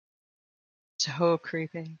So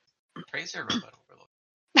creepy. Praise your robot overlord.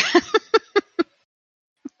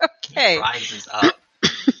 Okay. He rises up.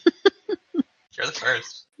 You're the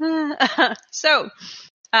first. So,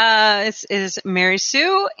 this is Mary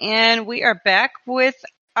Sue, and we are back with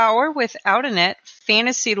our Without a Net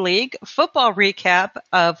Fantasy League football recap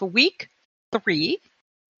of week 3.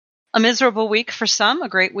 A miserable week for some, a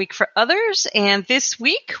great week for others. And this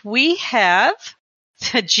week we have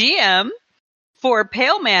the GM for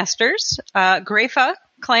Pale Masters, Grafa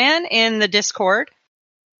Clan in the Discord.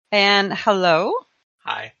 And hello.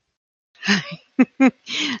 Hi.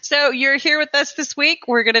 So you're here with us this week.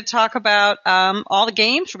 We're going to talk about all the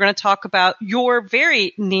games. We're going to talk about your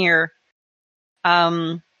very near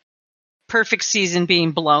perfect season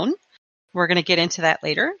being blown. We're going to get into that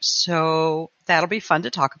later. So that'll be fun to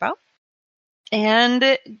talk about.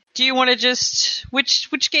 And do you want to just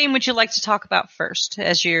which game would you like to talk about first?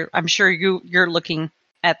 I'm sure you're looking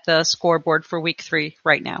at the scoreboard for week 3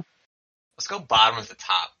 right now. Let's go bottom to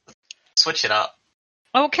top. Switch it up.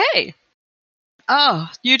 Okay. Oh,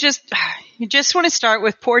 you just want to start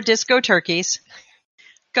with poor Disco Turkeys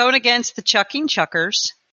going against the Chucking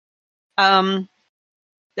Chuckers.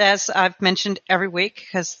 As I've mentioned every week,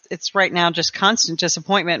 because it's right now just constant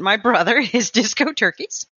disappointment. My brother is Disco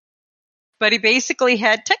Turkeys, but he basically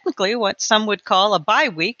had technically what some would call a bye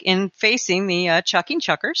week in facing the Chucking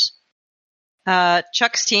Chuckers.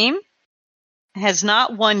 Chuck's team has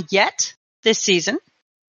not won yet this season,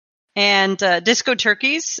 and Disco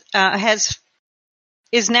Turkeys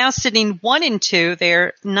is now sitting 1-2.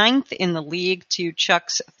 They're 9th in the league to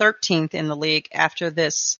Chuck's 13th in the league after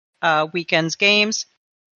this weekend's games,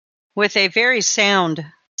 with a very sound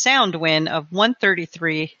win of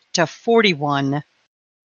 133-41.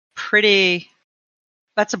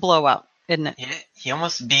 That's a blowout, isn't it? Yeah, he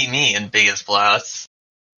almost beat me in biggest blowouts.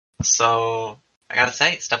 So I gotta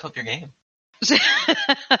say, step up your game.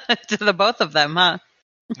 To the both of them, huh?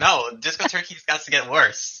 No, Disco Turkey's got to get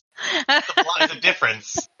worse. There's a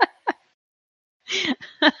difference.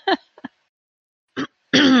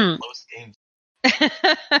 Close games.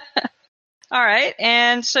 All right,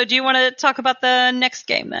 and so do you want to talk about the next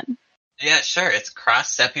game then? Yeah, sure. It's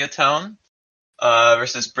Cross Sepiotone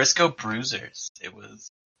versus Briscoe Bruisers. It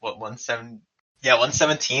was,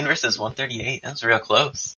 117 versus 138. That was real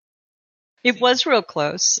close. It was real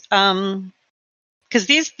close. Because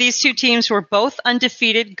these two teams were both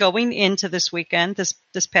undefeated going into this weekend,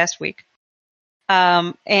 this past week.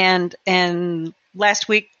 And last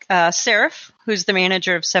week, Seraph, who's the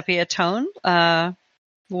manager of Sepiotone,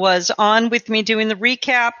 was on with me doing the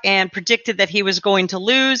recap and predicted that he was going to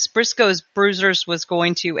lose. Briscoe's Bruisers was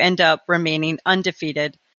going to end up remaining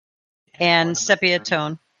undefeated. And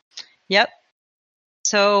Sepiotone. Yep.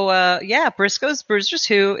 So, Briscoe's Bruisers,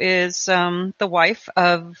 who is the wife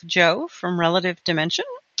of Joe from Relative Dimension.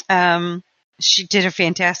 She did a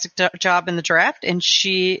fantastic job in the draft, and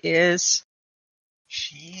she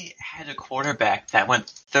had a quarterback that went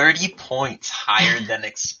 30 points higher than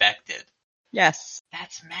expected. Yes.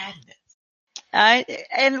 That's madness.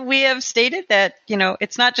 And we have stated that,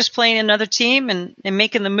 it's not just playing another team and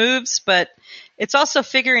making the moves, but it's also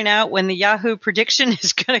figuring out when the Yahoo prediction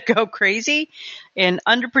is going to go crazy and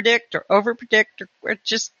underpredict or overpredict, or it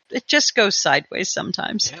just goes sideways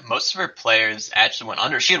sometimes. Yeah, most of her players actually went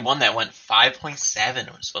under. She had one that went 5.7 and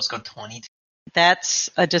was supposed to go 22. That's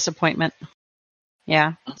a disappointment.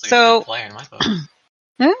 Yeah. That's like a good player in my book.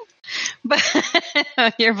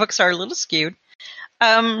 But your books are a little skewed.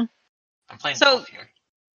 I'm playing golf here.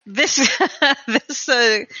 This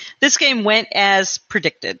game went as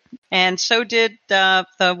predicted, and so did the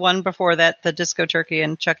one before that, the Disco Turkey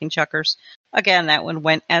and Chucking Chuckers. Again, that one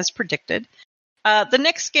went as predicted. The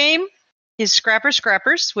next game is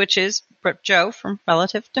Scrappers, which is Joe from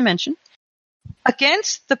Relative Dimension,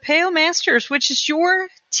 against the Pale Masters, which is your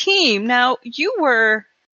team. Now, you were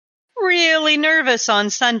really nervous on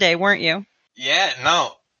Sunday, weren't you? Yeah,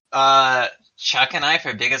 no. Chuck and I,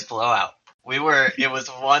 for biggest blowout, it was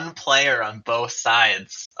one player on both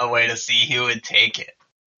sides away to see who would take it.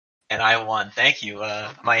 And I won. Thank you,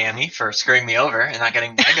 Miami, for screwing me over and not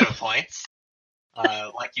getting negative points.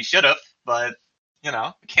 Like you should have, but, you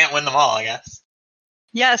can't win them all, I guess.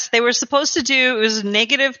 Yes, they were supposed to do, it was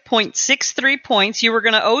negative 0.63 points. You were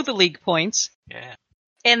going to owe the league points. Yeah.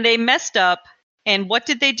 And they messed up. And what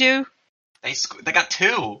did they do? They got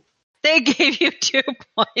 2. They gave you 2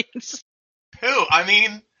 points. 2? I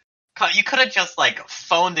mean, you could have just,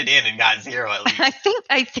 phoned it in and got 0 at least.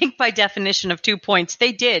 I think by definition of 2 points,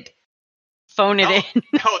 they did phone it in.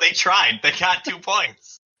 No, they tried. They got 2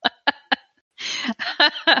 points.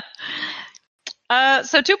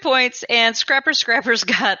 So 2 points, and Scrappers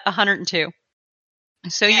got 102.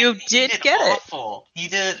 So Yeah, you he did get it. awful. He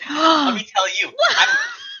did. Let me tell you,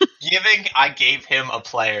 I gave him a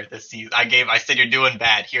player this season. I said you're doing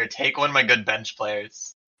bad. Here, take one of my good bench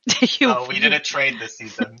players. So we did a trade this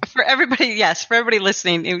season. For everybody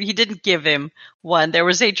listening, he didn't give him one. There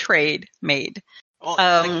was a trade made. Well,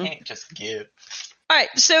 I can't just give. All right,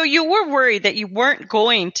 so you were worried that you weren't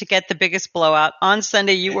going to get the biggest blowout on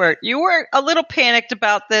Sunday. You were a little panicked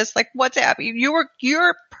about this. Like, what's happening?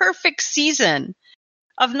 Your perfect season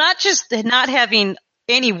of not just not having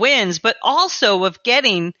any wins, but also of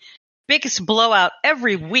getting biggest blowout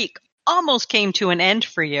every week almost came to an end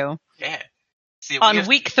for you. Yeah. See, on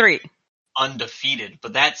week 3. Undefeated,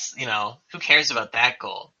 but that's, who cares about that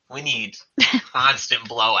goal? We need constant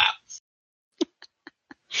blowouts.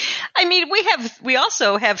 I mean, we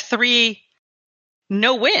also have 3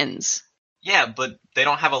 no wins. Yeah, but they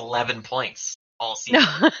don't have 11 points all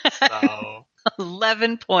season. So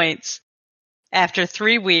 11 points. After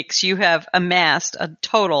 3 weeks, you have amassed a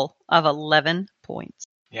total of 11 points.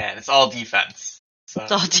 Yeah, and it's all defense. So.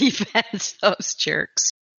 It's all defense, those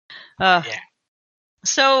jerks. Yeah.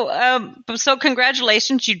 So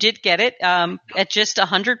congratulations, you did get it. At just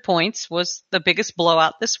 100 points was the biggest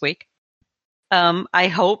blowout this week. I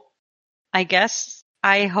hope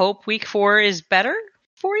week 4 is better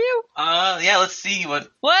for you. Yeah, let's see what.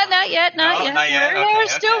 What? Not yet. We're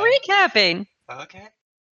still recapping. Okay.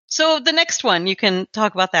 So the next one, you can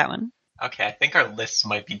talk about that one. Okay, I think our lists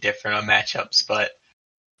might be different on matchups, but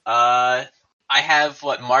I have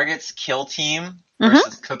Margaret's Kill Team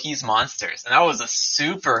versus Cookie's Monsters, and that was a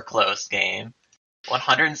super close game,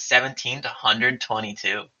 117 to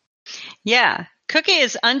 122. Yeah, Cookie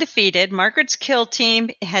is undefeated. Margaret's Kill Team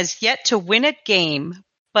has yet to win a game,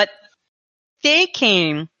 but they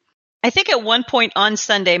came. I think at one point on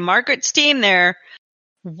Sunday, Margaret's team there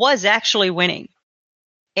was actually winning,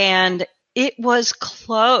 and it was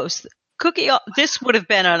close. Cookie, this would have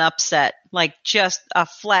been an upset, like just a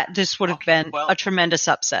flat. This would have been a tremendous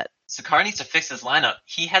upset. Sakar needs to fix his lineup.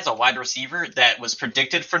 He has a wide receiver that was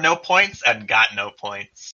predicted for no points and got no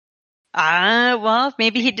points. Well,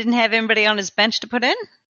 maybe he didn't have anybody on his bench to put in.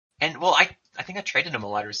 And I think I traded him a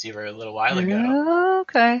wide receiver a little while ago. Oh,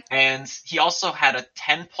 okay. And he also had a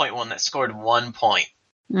 10-point one that scored 1 point.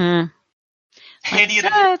 And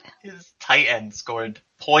his tight end scored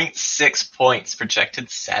 0.6 points, projected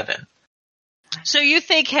 7. So you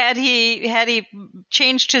think had he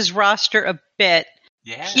changed his roster a bit,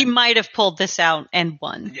 he might have pulled this out and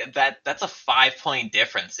won. Yeah, that's a 5-point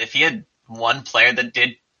difference. If he had one player that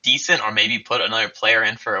did decent, or maybe put another player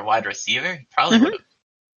in for a wide receiver, he probably would have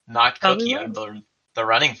knocked Cookie out of the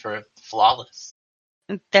running for flawless.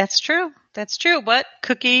 That's true. But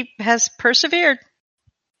Cookie has persevered.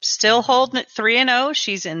 Still holding it 3-0.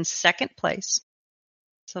 She's in second place.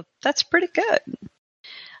 So that's pretty good.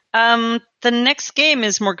 The next game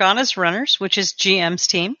is Morgana's Runners, which is GM's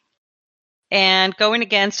team. And going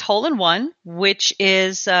against Hole in One, which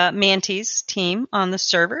is Manty's team on the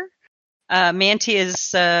server. Manty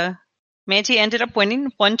ended up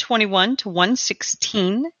winning 121 to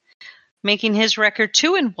 116, making his record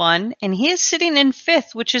 2-1, and he is sitting in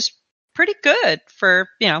 5th, which is pretty good for,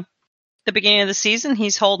 the beginning of the season.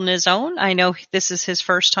 He's holding his own. I know this is his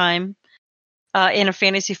first time in a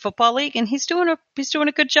fantasy football league, and he's doing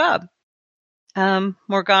a good job.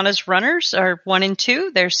 Morgana's Runners are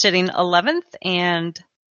 1-2. They're sitting 11th, and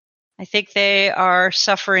I think they are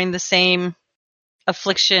suffering the same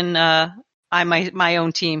affliction my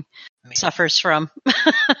own team suffers from.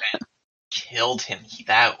 Killed him.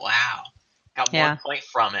 Wow. Got 1 point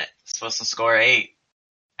from it. Supposed to score 8.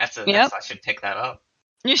 I should pick that up.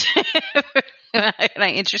 Can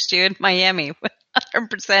I interest you in Miami?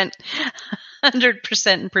 100%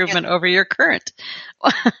 improvement over your current.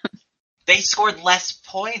 They scored less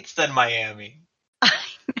points than Miami. I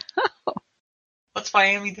know. What's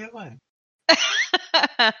Miami doing?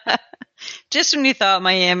 Just when you thought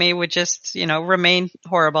Miami would just, remain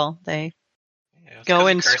horrible, they go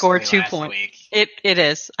and score 2 points. It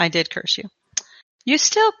is. I did curse you. You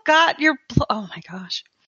still got your. Oh my gosh.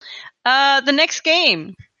 The next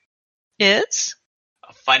game is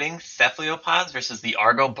Fighting Cephalopods versus the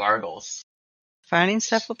Argo Bargles. Fighting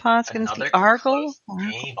Cephalopods against the Argo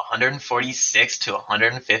game, 146 to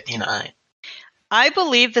 159. I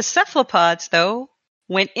believe the Cephalopods, though,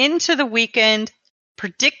 went into the weekend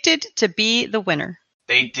predicted to be the winner.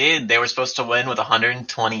 They did. They were supposed to win with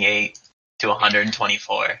 128 to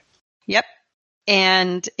 124. Yep.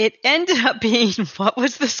 And it ended up being, what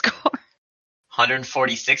was the score?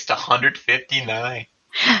 146 to 159.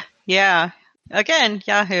 Yeah. Again,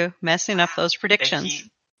 Yahoo messing up those predictions.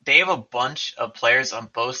 they have a bunch of players on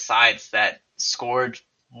both sides that scored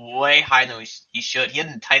way higher than he should. He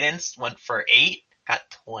had tight ends, went for 8, got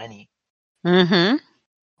 20. Mm-hmm.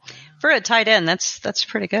 For a tight end, that's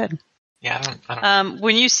pretty good. Yeah, I don't.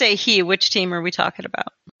 When you say he, which team are we talking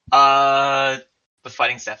about? The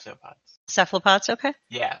Fighting Cephalopods. Cephalopods, okay.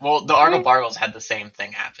 Yeah, well, the Argobargles had the same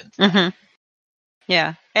thing happen. Mm-hmm.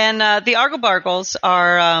 Yeah, and the Argobargles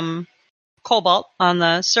are Cobalt on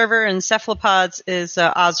the server, and Cephalopods is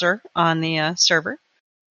Azur on the server.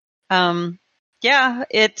 Yeah,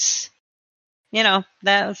 it's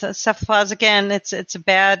that Cephalopods again.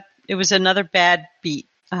 It was another bad beat.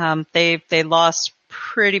 They lost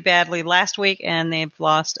pretty badly last week, and they've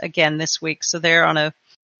lost again this week. So they're on a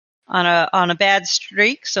bad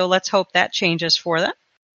streak. So let's hope that changes for them.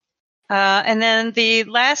 And then the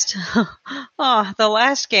last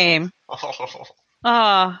game.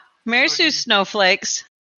 Mary Sue Snowflakes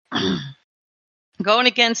going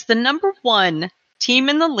against the number 1 team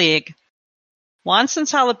in the league,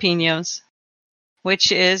 Wanson's Jalapenos,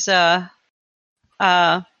 which is Vivek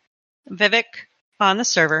on the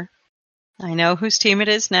server. I know whose team it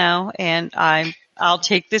is now, and I'll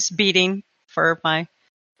take this beating for my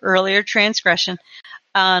earlier transgression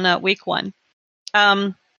on week 1.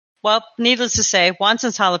 Well, needless to say,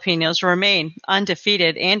 Wanson's Jalapenos remain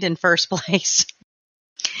undefeated and in first place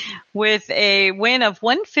with a win of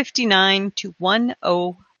 159 to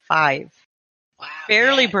 105. Wow,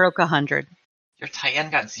 barely broke 100. Your tight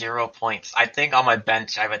end got 0 points. I think on my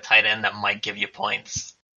bench I have a tight end that might give you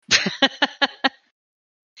points.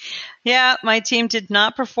 Yeah, my team did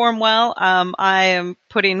not perform well. I am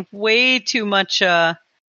putting way too much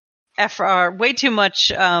effort, way too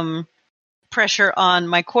much pressure on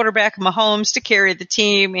my quarterback, Mahomes, to carry the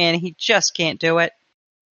team, and he just can't do it.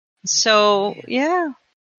 So yeah.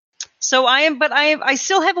 So I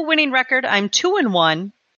still have a winning record. I'm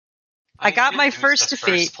 2-1. I got my first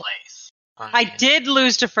defeat. I did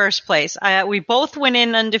lose to first place. We both went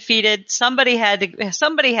in undefeated. Somebody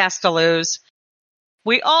has to lose.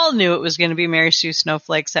 We all knew it was going to be Mary Sue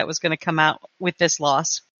Snowflakes that was going to come out with this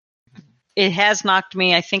loss. It has knocked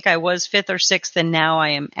me. I think I was 5th or 6th, and now I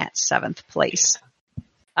am at 7th place.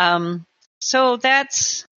 So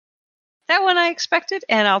that's that one I expected,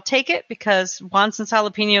 and I'll take it because Wanson's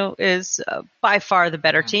Jalapeno is by far the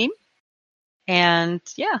better team. And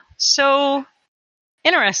yeah, so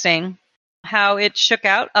interesting how it shook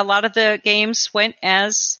out. A lot of the games went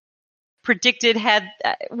as predicted,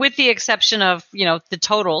 with the exception of, the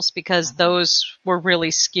totals, because those were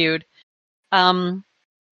really skewed. How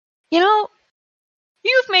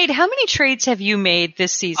many trades have you made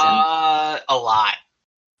this season? A lot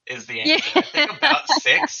is the answer. Yeah. I think about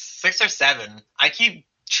 6 or 7. I keep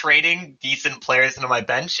trading decent players into my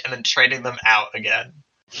bench and then trading them out again.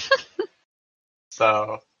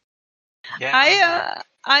 So, yeah.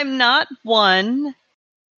 I'm not one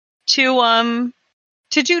to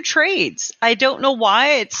do trades. I don't know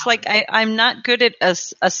why. It's like I'm not good at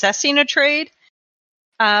assessing a trade.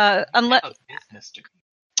 Unless business degree.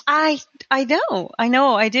 I know,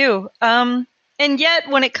 I do. And yet,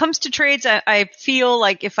 when it comes to trades, I feel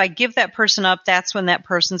like if I give that person up, that's when that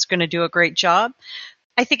person's going to do a great job.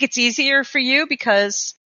 I think it's easier for you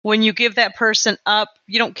because when you give that person up,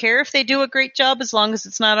 you don't care if they do a great job as long as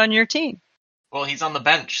it's not on your team. Well, he's on the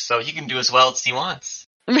bench, so he can do as well as he wants.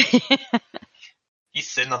 He's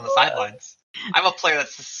sitting on the sidelines. I have a player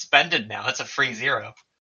that's suspended now. That's a free 0.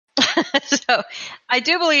 So, I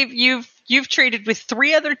do believe you've traded with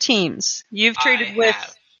 3 other teams. You've traded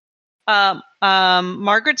with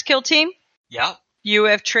Margaret's Kill Team. Yep. You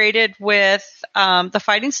have traded with the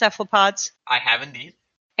Fighting Cephalopods. I have indeed.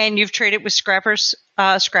 And you've traded with Scrappers.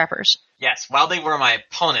 Yes, while they were my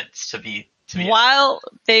opponents, to be while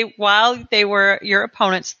they were your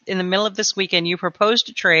opponents in the middle of this weekend, you proposed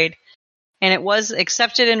a trade, and it was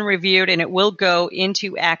accepted and reviewed, and it will go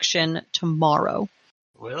into action tomorrow.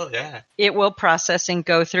 Yeah. It will process and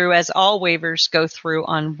go through as all waivers go through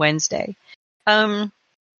on Wednesday. Are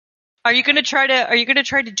you going to try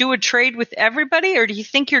to do a trade with everybody, or do you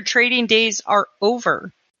think your trading days are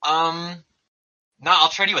over? No, I'll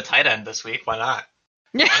trade you a tight end this week. Why not?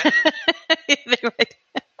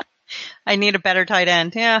 I need a better tight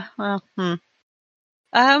end. Yeah. Well,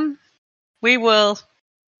 we will.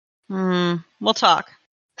 We'll talk.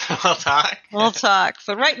 We'll talk.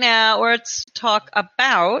 But right now, let's talk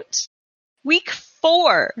about week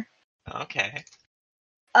 4. Okay.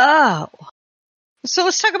 Oh. So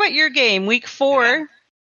let's talk about your game, week 4.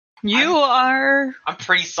 Yeah. I'm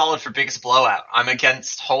pretty solid for biggest blowout. I'm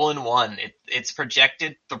against Hole in One. It's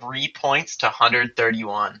projected 3 points to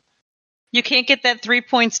 131. You can't get that 3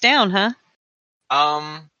 points down, huh?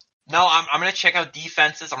 No, I'm gonna check out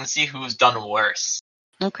defenses. I'm gonna see who's done worse.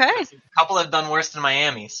 Okay. A couple have done worse than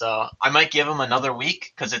Miami, so I might give them another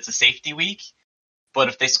week because it's a safety week. But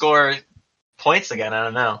if they score points again, I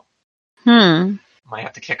don't know. Might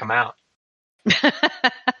have to kick them out.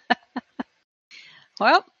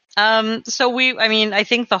 Well, I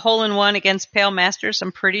think the hole-in-one against Pale Masters,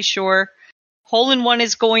 I'm pretty sure hole-in-one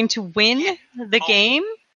is going to win the game.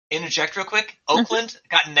 Interject real quick. Oakland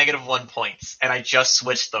got -1 points, and I just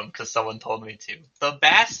switched them because someone told me to. The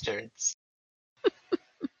bastards.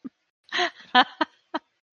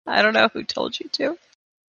 I don't know who told you to.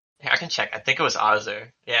 Yeah, I can check. I think it was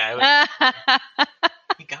Ozer. Yeah, it was.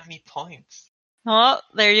 He got me points. Well,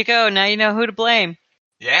 there you go. Now you know who to blame.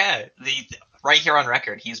 Yeah, right here on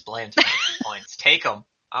record, he's blamed for points. Take them.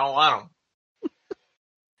 I don't want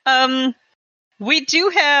them. We do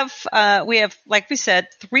have, like we said,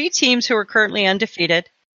 3 teams who are currently undefeated.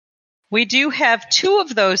 We do have 2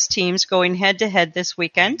 of those teams going head-to-head this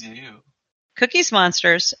weekend. We do. Cookies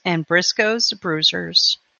Monsters and Briscoes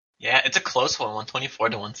Bruisers. Yeah, it's a close one, 124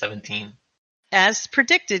 to 117. As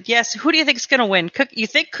predicted, yes. Who do you think is going to win? You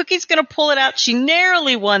think Cookie's going to pull it out? She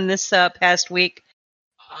narrowly won this past week.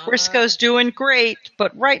 Briscoe's doing great,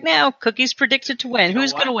 but right now, Cookie's predicted to win.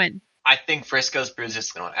 Who's going to win? I think Briscoe's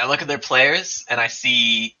Bruisers going to win. I look at their players, and I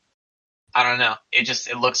see, I don't know,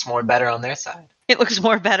 it looks more better on their side. It looks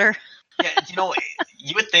more better. Yeah,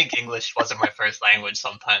 you would think English wasn't my first language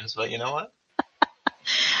sometimes, but you know what?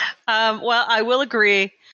 Well, I will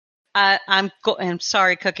agree. I'm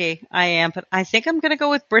sorry, Cookie. I am, but I think I'm going to go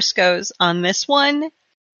with Briscoe's on this one.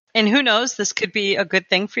 And who knows? This could be a good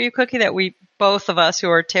thing for you, Cookie, that we both of us who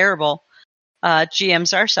are terrible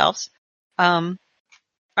GMs ourselves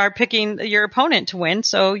are picking your opponent to win.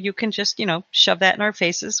 So you can just shove that in our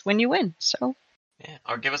faces when you win. So yeah,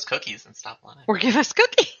 or give us cookies and stop lying. Or give us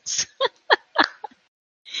cookies.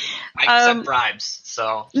 I accept bribes,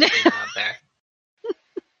 so leave them out there.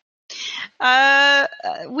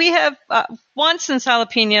 We have Wanson's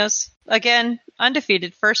Jalapenos, again,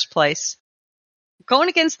 undefeated, first place. Going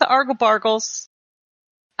against the Argle Bargles,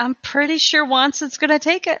 I'm pretty sure Wanson's going to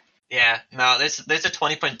take it. Yeah, no, there's a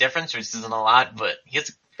 20-point difference, which isn't a lot, but he has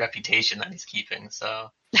a reputation that he's keeping, so.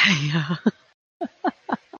 Yeah.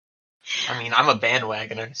 I mean, I'm a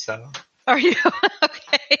bandwagoner, so. Are you?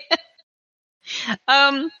 Okay.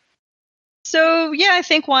 So, yeah, I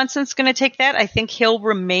think Wanson's going to take that. I think he'll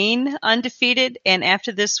remain undefeated. And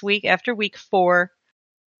after this week, after week 4,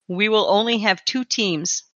 we will only have 2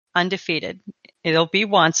 teams undefeated. It'll be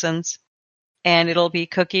Wanson's, and it'll be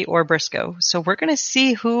Cookie or Briscoe. So we're going to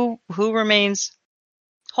see who remains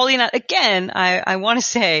holding out. Again, I want to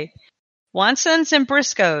say, Wanson's and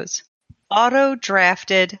Briscoe's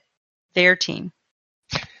auto-drafted their team.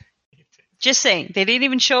 Just saying. They didn't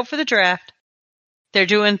even show up for the draft. They're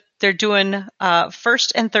doing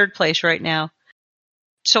first and third place right now.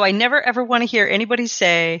 So I never ever want to hear anybody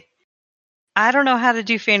say, I don't know how to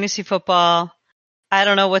do fantasy football. I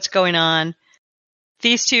don't know what's going on.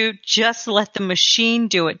 These two, just let the machine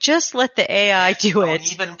do it. Just let the AI do it.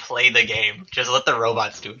 Don't even play the game. Just let the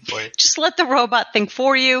robots do it for you. Just let the robot think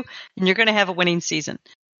for you, and you're going to have a winning season.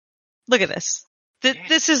 Look at this.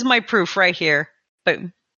 This is my proof right here.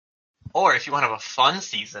 Boom. Or if you want to have a fun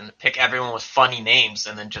season, pick everyone with funny names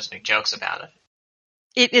and then just make jokes about it.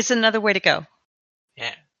 It is another way to go.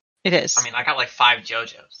 Yeah. It is. I mean, I got like 5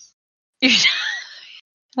 JoJos.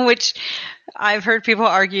 Which I've heard people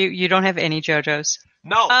argue you don't have any JoJos.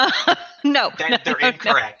 No. No. They're incorrect.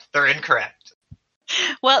 No. They're incorrect.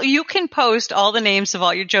 Well, you can post all the names of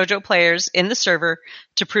all your JoJo players in the server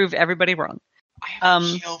to prove everybody wrong. I have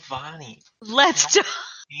Giovanni.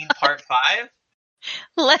 Part 5?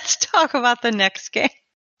 Let's talk about the next game.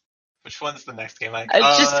 Which one's the next game?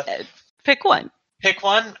 Just pick one. Pick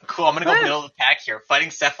one? Cool, I'm going to go middle of the pack here.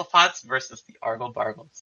 Fighting Cephalopods versus the Argle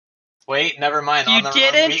Bargles. Wait, never mind. You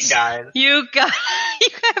didn't. Week, guys. You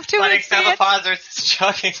have to Fighting Cephalopods versus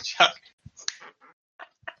Chugging Chuck.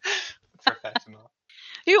 Professional.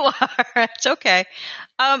 You are. It's okay.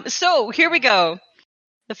 So here we go.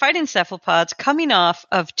 The Fighting Cephalopods coming off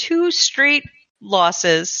of 2 straight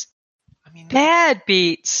losses. I mean, bad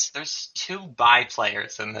beats. There's 2 bye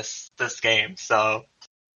players in this game, so.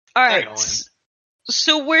 All right.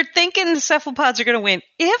 So we're thinking the Cephalopods are going to win.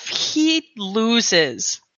 If he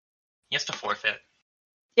loses, he has to forfeit.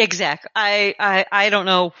 Exactly. I don't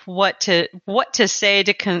know what to say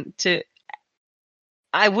to.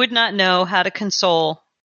 I would not know how to console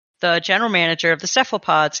the general manager of the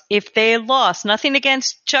Cephalopods if they lost. Nothing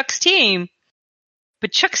against Chuck's team,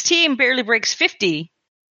 but Chuck's team barely breaks 50.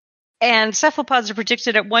 And Cephalopods are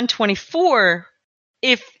predicted at 124.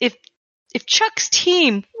 If if Chuck's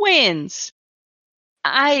team wins,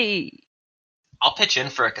 I'll pitch in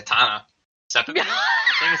for a katana. I think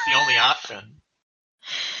it's the only option.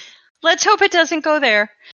 Let's hope it doesn't go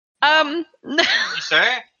there. You sure?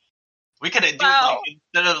 We could do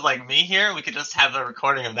instead of like me here, we could just have a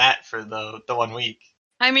recording of that for the 1 week.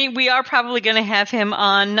 I mean, we are probably going to have him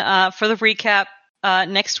on for the recap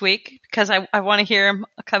next week because I want to hear him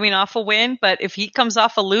coming off a win. But if he comes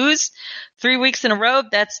off a lose 3 weeks in a row,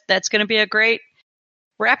 that's going to be a great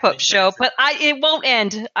wrap-up show. But it won't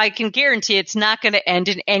end. I can guarantee it's not going to end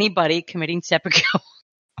in anybody committing seppuku.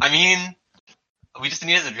 I mean, we just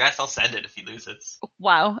need his address. I'll send it if he loses.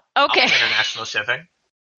 Wow. Okay. International shipping.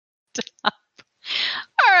 All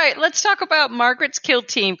right, let's talk about Margaret's Kill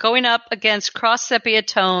team going up against Cross Sepia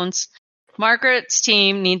Tones. Margaret's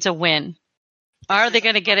team needs a win. Are they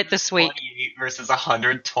going to get it this week? 28 versus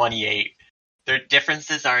 128. Their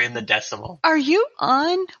differences are in the decimal. Are you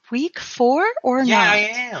on week 4 or not? Yeah, I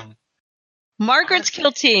am. Margaret's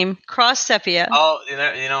Kill team, Cross Sepia. Oh, you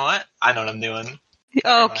know what? I know what I'm doing.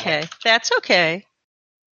 Okay, that's okay.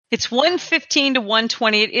 It's 115 to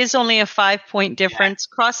 120. It is only a 5-point difference.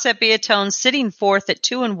 Yeah. Cross Sepia Tones sitting 4th at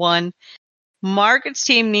 2-1. Margaret's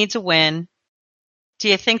team needs a win. Do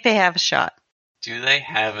you think they have a shot? Do they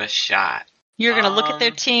have a shot? You're going to look at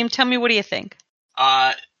their team. Tell me, what do you think?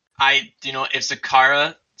 If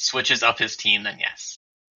Zakara switches up his team, then yes.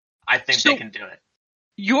 I think they can do it.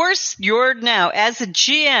 You're now, as a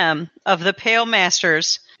GM of the Pale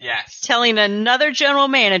Masters, yes, telling another general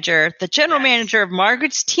manager, the general manager of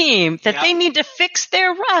Margaret's team, that they need to fix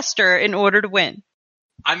their roster in order to win.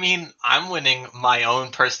 I mean, I'm winning my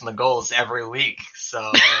own personal goals every week,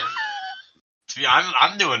 so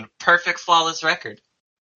I'm doing perfect, flawless record.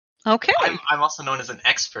 Okay. I'm also known as an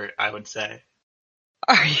expert, I would say.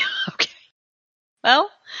 Are you? Okay.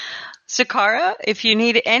 Well, Zakara, if you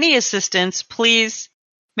need any assistance, please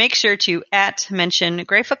make sure to mention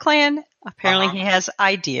Greyfa Clan. Apparently he has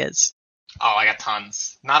ideas. Oh, I got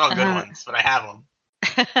tons. Not all good ones, but I have them.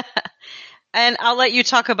 And I'll let you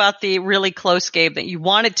talk about the really close game that you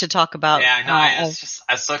wanted to talk about. Yeah, I know. I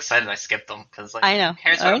was so excited I skipped them because I know. Who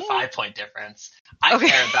cares about a 5-point difference? I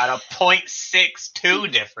care about a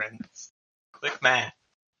 0.62 difference. Quick math.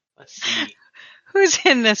 Let's see. Who's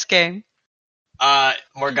in this game?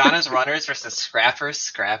 Morgana's Runners versus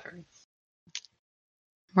Scrappers.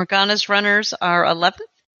 Morgana's Runners are 11th.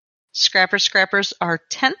 Scrappers are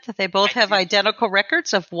 10th. They both have identical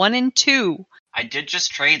records of 1-2. I did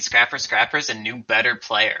just trade Scrappers a new better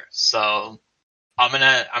player, so I'm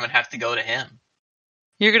gonna have to go to him.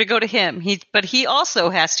 You're gonna go to him. But he also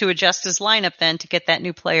has to adjust his lineup then to get that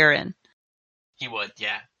new player in. He would,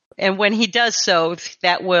 yeah. And when he does so,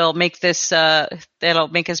 that will make this that'll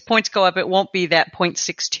make his points go up. It won't be that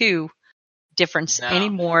 0.62 difference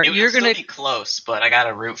anymore. You're gonna be close, but I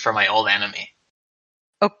gotta root for my old enemy.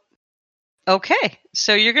 Okay,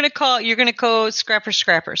 so you're gonna go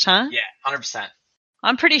Scrappers, huh? Yeah, 100%.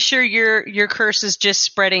 I'm pretty sure your curse is just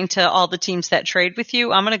spreading to all the teams that trade with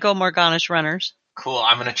you. I'm gonna go Morgana's Runners. Cool.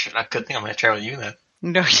 Good thing I'm gonna trade with you then.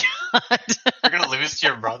 No, you're not. You're gonna lose to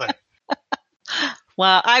your brother.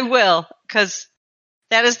 Well, I will, because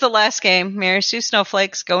that is the last game. Mary Sue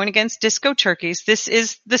Snowflakes going against Disco Turkeys. This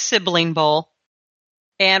is the sibling bowl,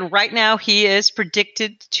 and right now he is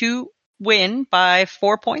predicted to win by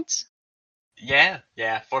 4 points. Yeah,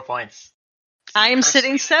 4 points. I am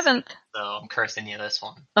sitting 7th. So I'm cursing you this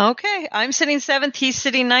one. Okay, I'm sitting 7th. He's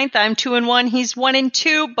sitting 9th. I'm 2-1. He's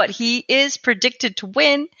 1-2, but he is predicted to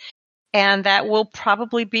win, and that will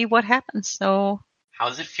probably be what happens. So, how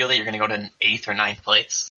does it feel that you're going to go to 8th or 9th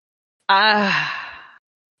place?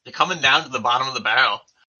 You're coming down to the bottom of the barrel.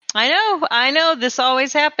 I know. This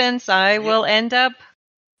always happens. I will end up.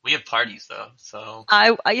 We have parties though, so.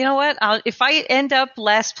 You know what? If I end up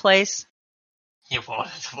last place. You won't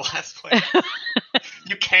have last place.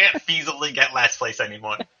 You can't feasibly get last place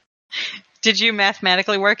anymore. Did you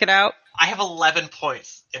mathematically work it out? I have 11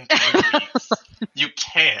 points in 3 weeks. You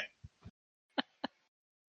can't.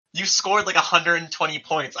 You scored like 120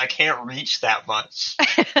 points. I can't reach that much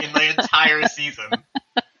in the entire season.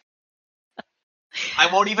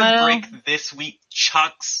 I won't even break this week.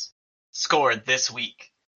 Chuck's scored this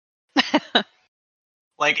week.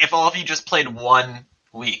 Like, if all of you just played 1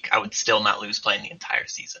 week, I would still not lose playing the entire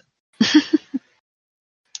season.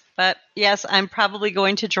 But yes, I'm probably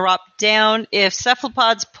going to drop down if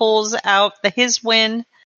Cephalopods pulls out his win,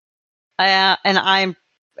 and I'm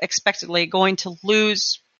expectedly going to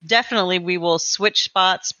lose. Definitely, we will switch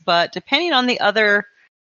spots, but depending on the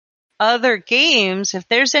other games, if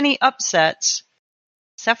there's any upsets,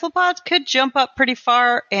 Cephalopods could jump up pretty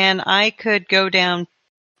far, and I could go down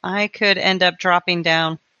I could end up dropping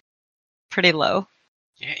down pretty low.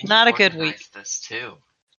 Yeah, and Not you a good organized week. This too.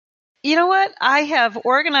 You know what? I have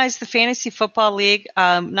organized the Fantasy Football League.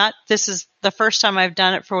 This is the first time I've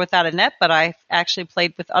done it for Without a Net, but I actually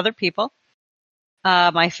played with other people.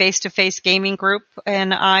 My face-to-face gaming group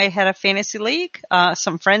and I had a fantasy league.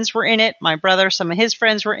 Some friends were in it. My brother, some of his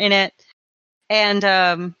friends were in it. And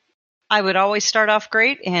I would always start off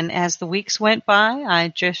great. And as the weeks went by, I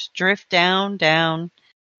just drift down to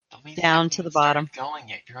the bottom. Going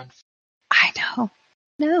yet. You're on. I know.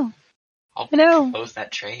 No. I'll I know. propose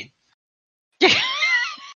that trade.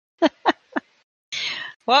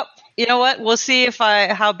 Well, you know what? We'll see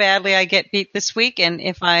how badly I get beat this week, and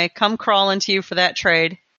if I come crawling to you for that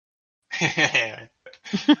trade. I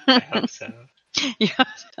hope so. Yeah.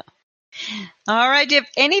 All right. Do you have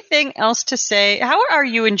anything else to say? How are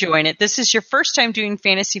you enjoying it? This is your first time doing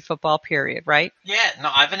fantasy football, period, right? Yeah.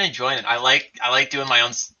 No, I've been enjoying it. I like doing my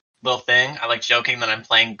own little thing. I like joking that I'm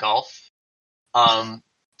playing golf.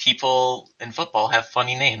 People in football have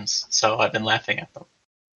funny names, so I've been laughing at them.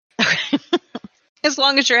 As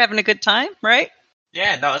long as you're having a good time, right?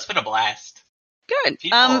 Yeah, no, it's been a blast. Good.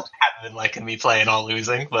 People haven't been liking me playing all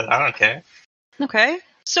losing, but I don't care. Okay.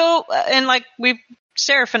 So, and like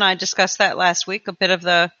Seraph and I discussed that last week,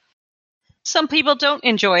 some people don't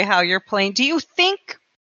enjoy how you're playing. Do you think,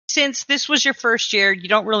 since this was your first year, you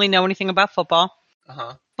don't really know anything about football?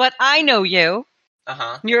 Uh-huh. But I know you.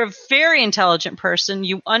 Uh-huh. You're a very intelligent person.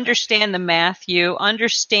 You understand the math. You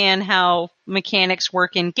understand how mechanics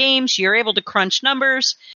work in games. You're able to crunch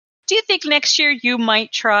numbers. Do you think next year you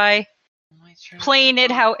might try playing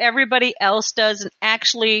it how everybody else does and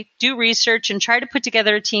actually do research and try to put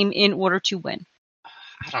together a team in order to win?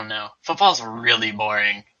 I don't know. Football's really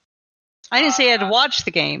boring. I didn't say I had to watch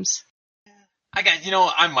the games. I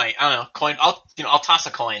might. I don't know. Coin. I'll toss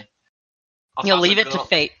a coin. You'll leave it to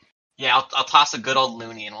fate. Yeah, I'll toss a good old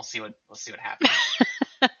loony and we'll see what happens.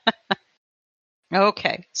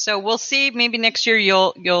 Okay, so we'll see. Maybe next year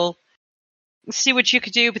you'll see what you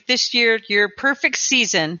could do. But this year, your perfect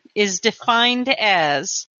season is defined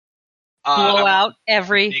as blowout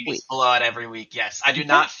every week. Blowout every week. Yes, I do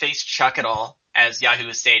not face Chuck at all, as Yahoo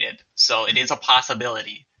has stated. So it is a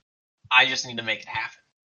possibility. I just need to make it happen.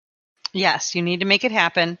 Yes, you need to make it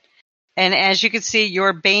happen. And as you can see,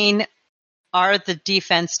 your bane are the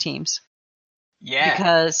defense teams. Yeah.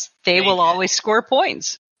 Because they will always score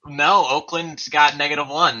points. No, Oakland's got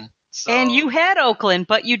 -1. So. And you had Oakland,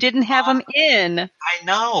 but you didn't have them in. I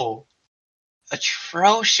know.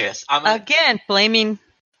 Atrocious. Again, blaming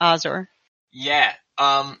Azor. Yeah.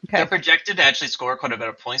 They're projected to actually score quite a bit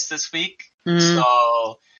of points this week. Mm.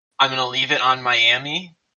 So I'm going to leave it on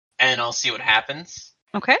Miami, and I'll see what happens.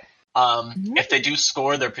 Okay. If they do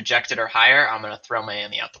score their projected or higher, I'm going to throw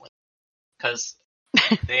Miami out the window. Because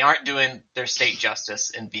they aren't doing their state justice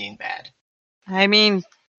in being bad. I mean,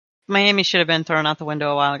 Miami should have been thrown out the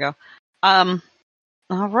window a while ago. All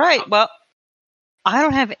right. Well, I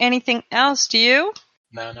don't have anything else. Do you?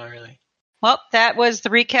 No, not really. Well, that was the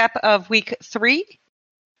recap of week 3.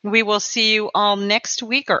 We will see you all next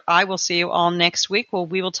week, or I will see you all next week.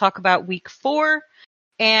 We will talk about week 4,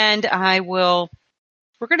 and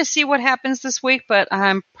we're going to see what happens this week, but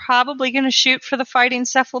I'm probably going to shoot for the Fighting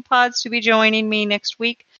Cephalopods to be joining me next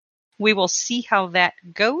week. We will see how that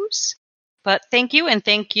goes. But thank you, and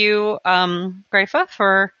thank you, Grafa,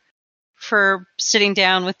 for sitting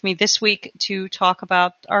down with me this week to talk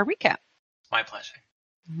about our recap. My pleasure.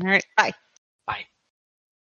 All right, bye. Bye.